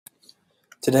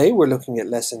Today we're looking at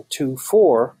lesson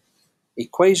 2.4,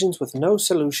 equations with no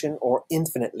solution or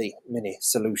infinitely many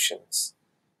solutions.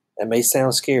 That may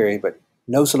sound scary, but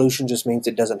no solution just means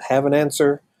it doesn't have an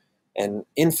answer, and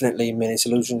infinitely many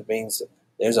solutions means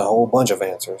there's a whole bunch of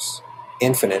answers.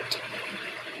 Infinite,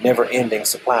 never-ending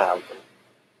supply of them.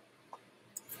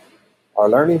 Our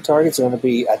learning targets are going to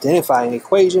be identifying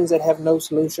equations that have no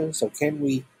solution. So can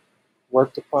we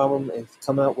work the problem and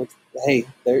come out with, hey,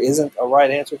 there isn't a right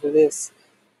answer to this?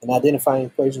 And identifying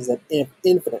equations that have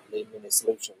infinitely many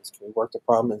solutions. Can we work the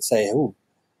problem and say, ooh,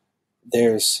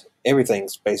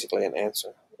 everything's basically an answer.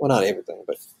 Well, not everything,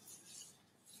 but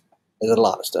there's a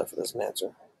lot of stuff that's an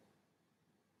answer.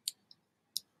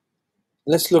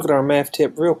 Let's look at our math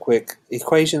tip real quick.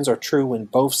 Equations are true when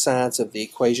both sides of the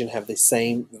equation have the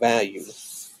same value.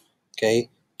 Okay,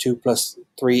 2 plus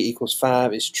 3 equals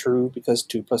 5 is true because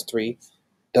 2 plus 3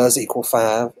 does equal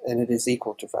 5, and it is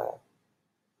equal to 5.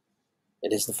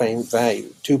 It is the same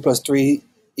value. 2 plus 3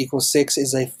 equals 6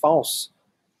 is a false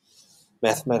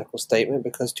mathematical statement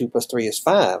because 2 plus 3 is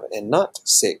 5 and not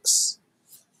 6.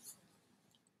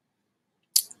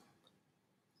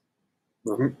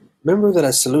 Remember that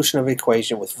a solution of an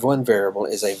equation with one variable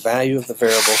is a value of the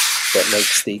variable that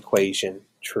makes the equation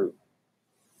true.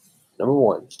 Number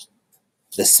 1,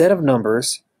 the set of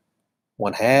numbers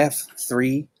 1/2,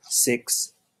 3,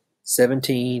 6,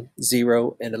 17,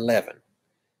 0, and 11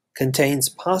 contains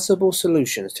possible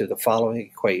solutions to the following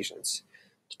equations.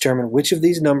 Determine which of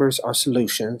these numbers are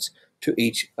solutions to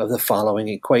each of the following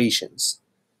equations.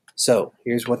 So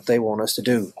here's what they want us to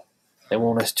do. They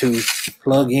want us to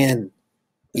plug in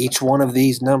each one of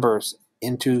these numbers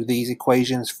into these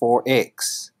equations for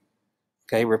x.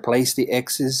 Okay, replace the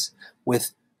x's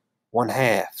with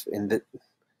 1/2 and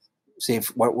see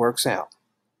what works out.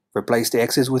 Replace the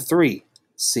x's with 3,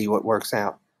 see what works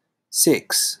out.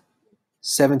 6,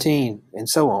 17, and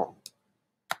so on.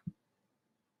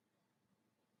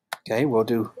 Okay, we'll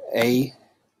do A.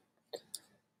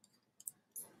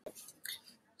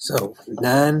 So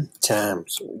 9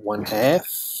 times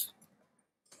 1/2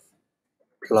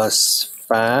 plus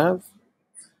 5.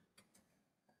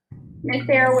 Miss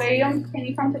Sarah Williams, can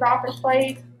you come to the office,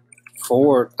 please?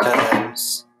 4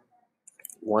 times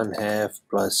 1/2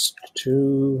 plus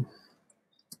 2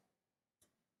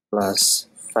 plus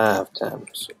 5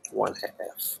 times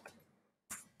 1/2.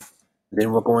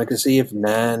 Then we're going to see if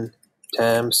 9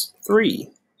 times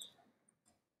 3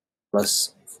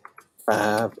 plus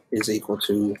 5 is equal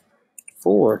to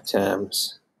 4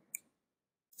 times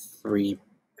 3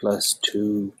 plus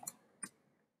 2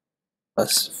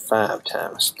 plus 5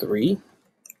 times 3.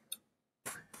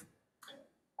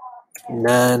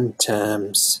 9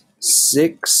 times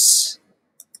 6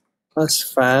 plus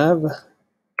 5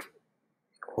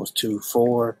 equals to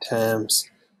 4 times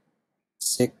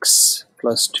 6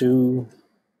 plus 2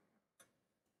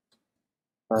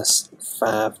 plus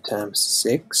 5 times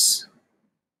 6.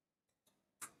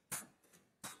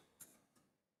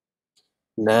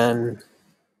 9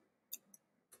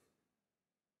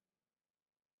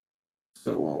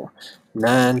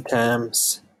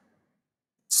 times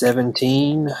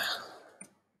 17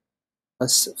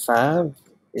 plus 5,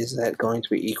 is that going to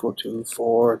be equal to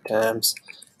 4 times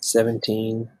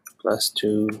 17 plus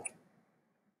 2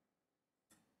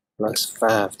 plus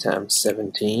 5 times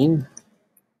 17?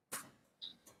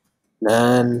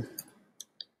 9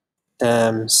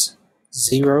 times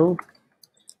 0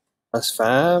 plus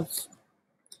 5,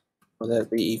 will that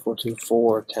be equal to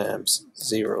 4 times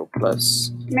 0 plus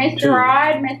 2? Mr.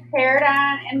 Rod, Miss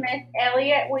Paradine, and Miss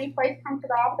Elliott, will you please come to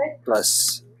the office?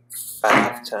 Plus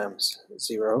 5 times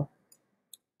 0.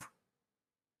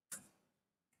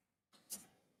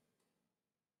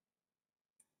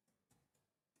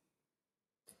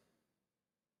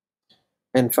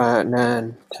 And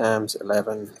 9 times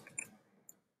 11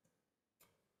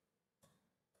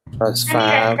 plus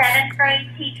 5,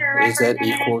 is that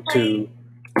equal to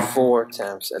 4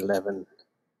 times 11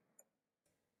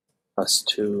 plus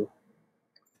 2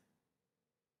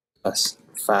 plus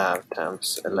 5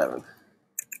 times 11?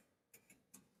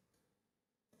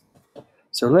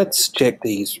 So let's check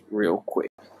these real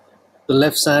quick. The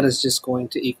left side is just going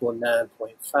to equal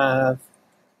 9.5.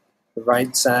 The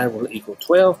right side will equal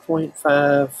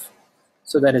 12.5.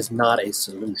 So that is not a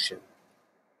solution.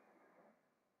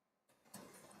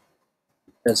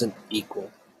 It doesn't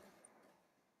equal.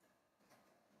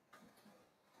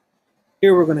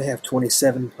 Here we're going to have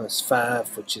 27 plus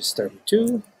 5, which is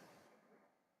 32.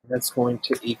 That's going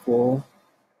to equal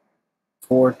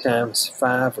 4 times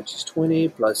 5, which is 20,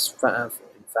 plus 5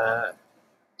 and 5,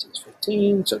 which is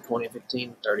 15. So 20,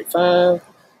 15, 35.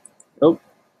 Nope,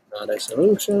 not a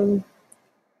solution.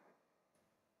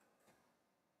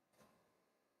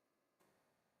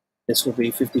 This will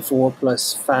be 54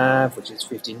 plus 5, which is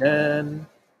 59. And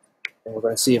we're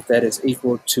going to see if that is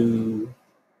equal to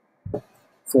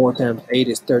 4 times 8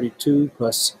 is 32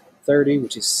 plus 30,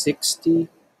 which is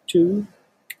 62.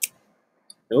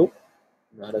 Nope,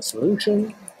 not a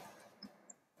solution.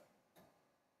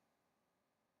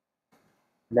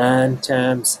 9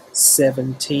 times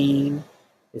 17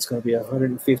 is going to be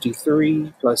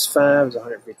 153 plus 5 is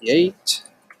 158.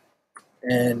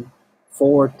 And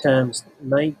 4 times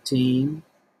 19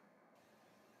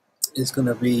 is going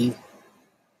to be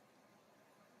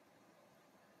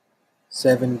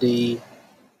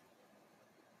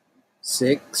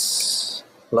 76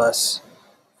 plus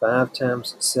 5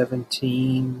 times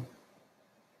 17,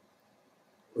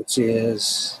 which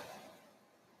is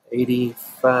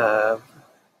 85.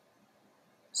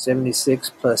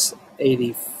 76 plus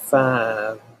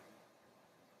 85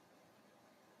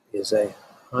 is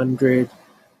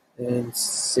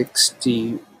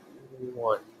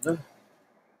 161.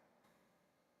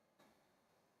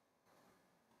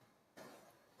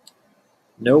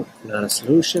 Nope, not a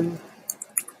solution.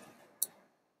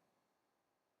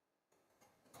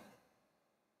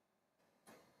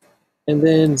 And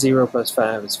then 0 plus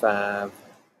 5 is 5.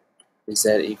 Is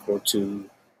that equal to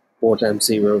 4 times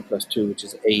 0 plus 2, which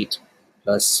is 8,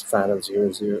 plus 5 times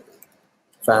 0, 0.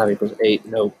 5 equals 8.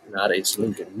 Nope, not a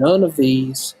solution. None of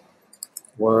these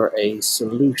were a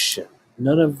solution.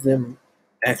 None of them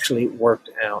actually worked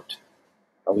out.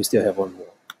 Oh, we still have one more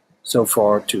so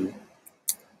far to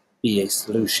be a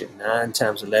solution. 9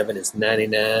 times 11 is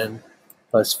 99,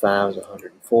 plus 5 is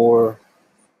 104.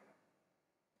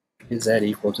 Is that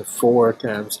equal to 4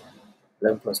 times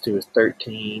 11 plus 2 is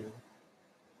 13.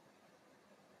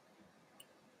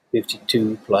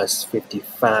 52 plus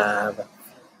 55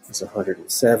 is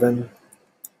 107.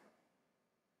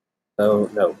 So,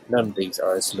 no, none of these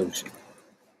are a solution.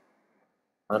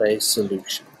 Not a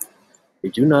solution. They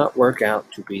do not work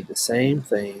out to be the same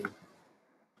thing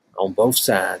on both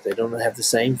sides. They don't have the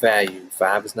same value.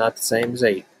 5 is not the same as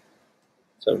 8.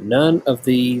 So none of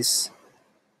these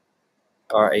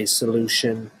are a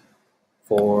solution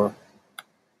for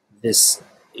this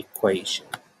equation.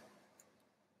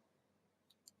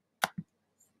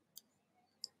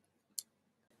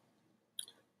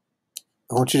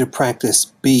 I want you to practice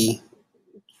B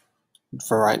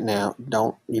for right now.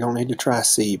 You don't need to try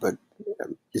C, but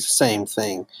it's the same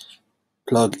thing.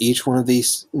 Plug each one of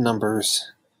these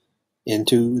numbers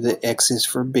into the X's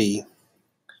for B.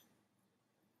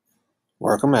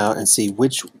 Work them out and see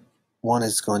which one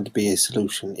is going to be a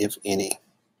solution, if any.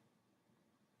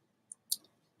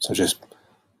 So just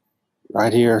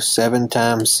right here, 7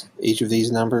 times each of these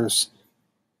numbers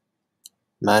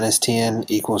minus 10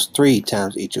 equals 3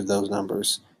 times each of those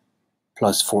numbers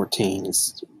plus 14.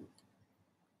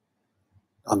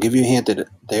 I'll give you a hint that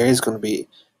there is going to be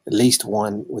at least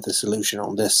one with a solution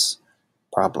on this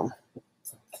problem.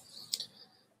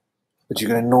 But you're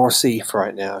going to ignore C for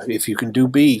right now. If you can do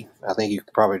B, I think you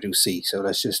can probably do C. So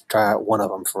let's just try one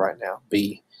of them for right now.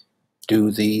 B.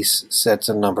 Do these sets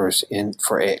of numbers in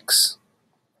for X.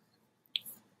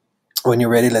 When you're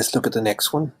ready, let's look at the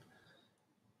next one.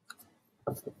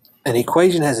 An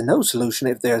equation has no solution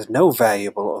if there's no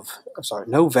value of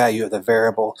the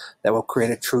variable that will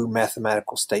create a true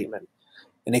mathematical statement.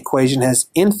 An equation has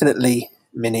infinitely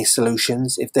many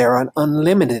solutions if there are an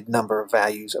unlimited number of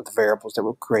values of the variables that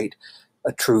will create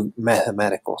a true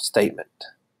mathematical statement.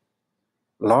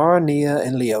 Laura, Nia,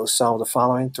 and Leo solved the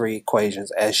following 3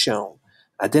 equations as shown.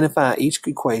 Identify each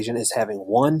equation as having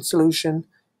one solution,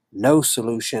 no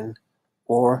solution,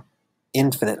 or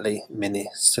infinitely many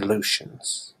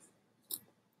solutions.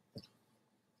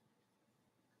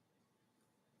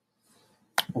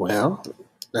 Well,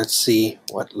 let's see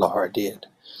what Laura did.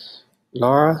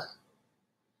 Laura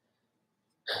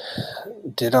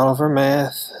did all of her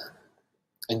math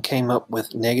and came up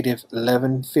with negative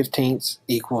 11/15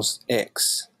 equals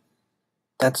X.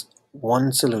 That's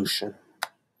one solution.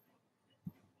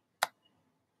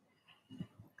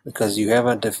 Because you have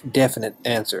a definite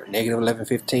answer. Negative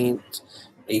 11/15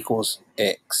 equals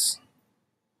X.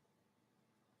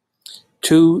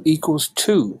 2 equals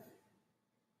 2.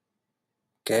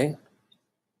 Okay?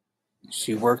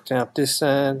 She worked out this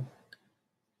side,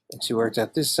 and she worked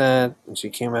out this side, and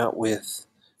she came out with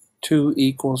 2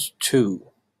 equals 2.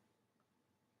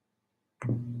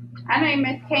 I need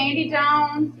Miss Candy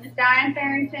Jones, Miss Diane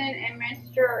Farrington, and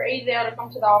Mr. Ezel to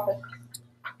come to the office.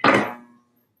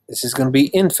 This is going to be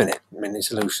infinite many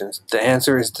solutions. The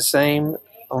answer is the same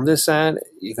on this side.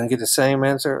 You're going to get the same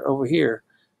answer over here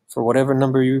for whatever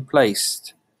number you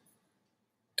replaced.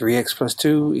 3x plus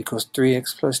 2 equals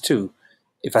 3x plus 2.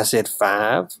 If I said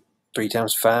 5, 3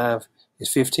 times 5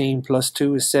 is 15 plus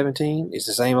 2 is 17. It's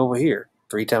the same over here.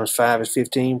 3 times 5 is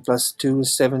 15 plus 2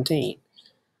 is 17.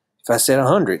 If I said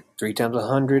 100, 3 times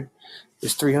 100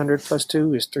 is 300 plus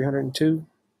 2 is 302.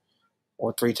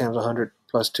 Or 3 times 100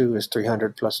 plus 2 is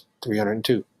 300 plus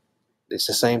 302. It's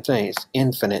the same thing. It's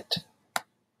infinite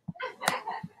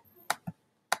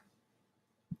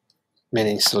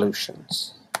many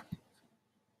solutions.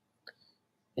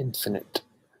 Infinite.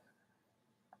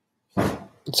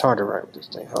 It's hard to write with this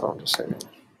thing. Hold on just a second.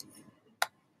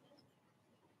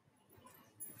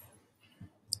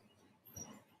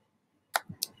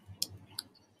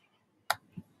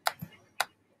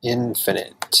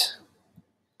 Infinite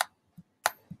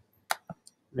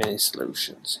many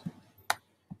solutions.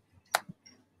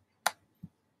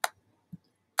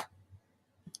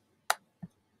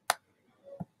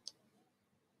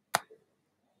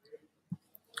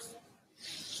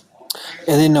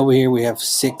 And then over here we have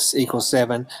 6 equals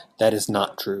 7. That is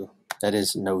not true. That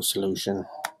is no solution.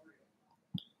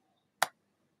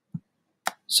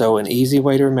 So an easy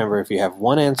way to remember, if you have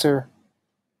one answer,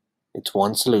 it's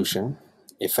one solution.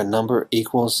 If a number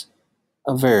equals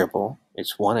a variable,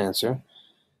 it's one answer.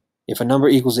 If a number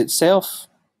equals itself,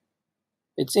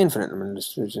 it's infinite number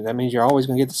solution. That means you're always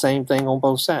going to get the same thing on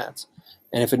both sides.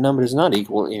 And if a number does not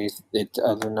equal any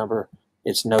other number,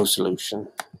 it's no solution.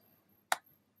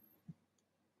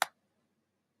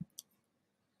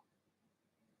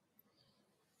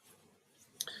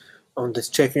 On this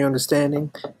check your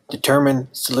understanding, determine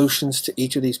solutions to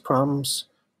each of these problems,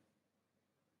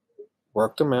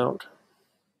 work them out.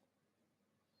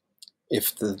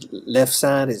 If the left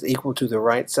side is equal to the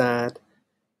right side,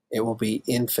 it will be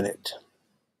infinite.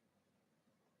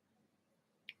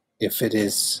 If it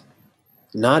is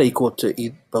not equal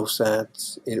to both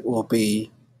sides, it will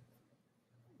be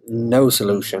no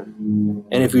solution.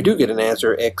 And if you do get an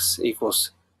answer, x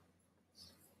equals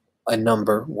a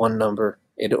number, one number,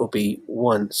 it will be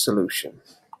one solution.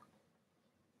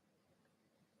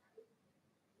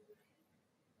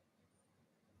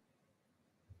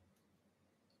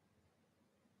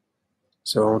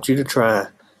 So I want you to try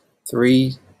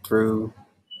 3 through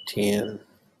 10.